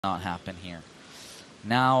Not happen here.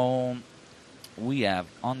 Now we have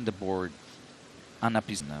on the board Anna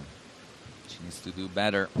Pysmenska. She needs to do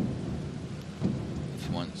better if she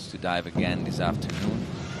wants to dive again this afternoon.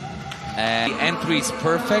 And the entry is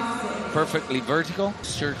perfectly vertical.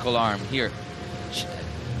 Circle arm here.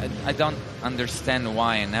 I don't understand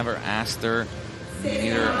why. I never asked her,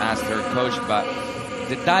 neither asked her coach, but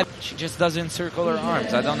the dive, she just doesn't circle her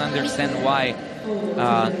arms. I don't understand why.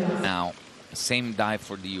 Now, same dive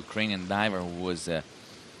for the Ukrainian diver who was in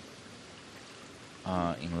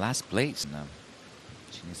last place. Now,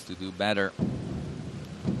 she needs to do better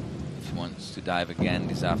if she wants to dive again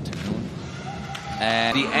this afternoon.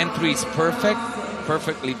 And the entry is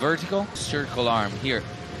perfectly vertical. Circle arm here.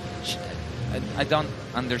 I don't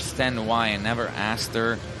understand why. I never asked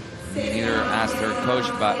her, neither asked her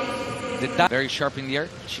coach, but the dive very sharp in the air.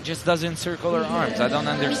 She just doesn't circle her arms. I don't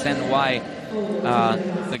understand why.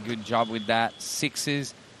 A good job with that.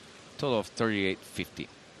 Sixes, total of 38.50.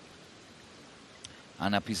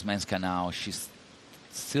 Anna Pysmenska now, she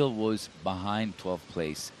still was behind 12th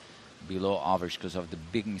place, below average because of the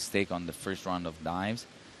big mistake on the first round of dives,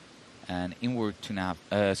 and inward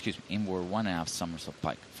 1.5 somersault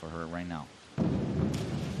pike for her right now.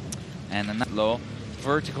 And a low,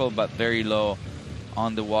 vertical but very low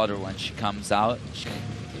on the water when she comes out.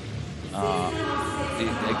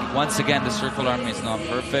 Once again, the circle arm is not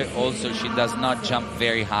perfect. Also, she does not jump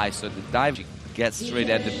very high, so the dive she gets straight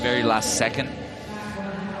at the very last second.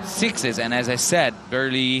 Sixes, and as I said,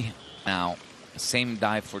 barely. Now, same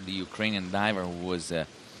dive for the Ukrainian diver who was in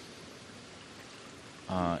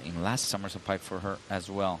last somersault pike for her as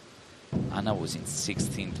well. Anna was in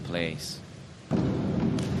 16th place.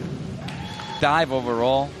 Dive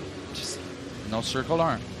overall, just no circle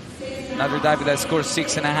arm. Another dive that scores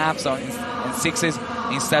 6.5, so in sixes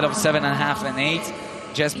instead of 7.5 and 8,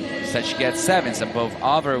 just that she gets sevens above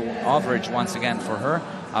average once again for her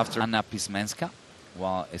after Anna Pysmenska,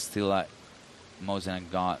 while Estila Mosen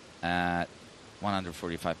got at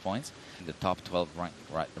 145 points in the top 12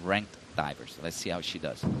 ranked divers. Let's see how she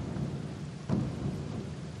does.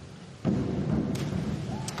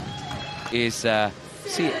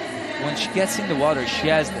 See, when she gets in the water, she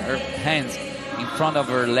has her hands in front of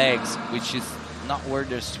her legs, which is not where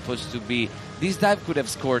they're supposed to be. This dive could have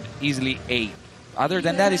scored easily 8. Other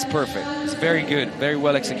than that, it's perfect. It's very good, very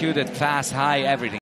well executed, fast, high, everything.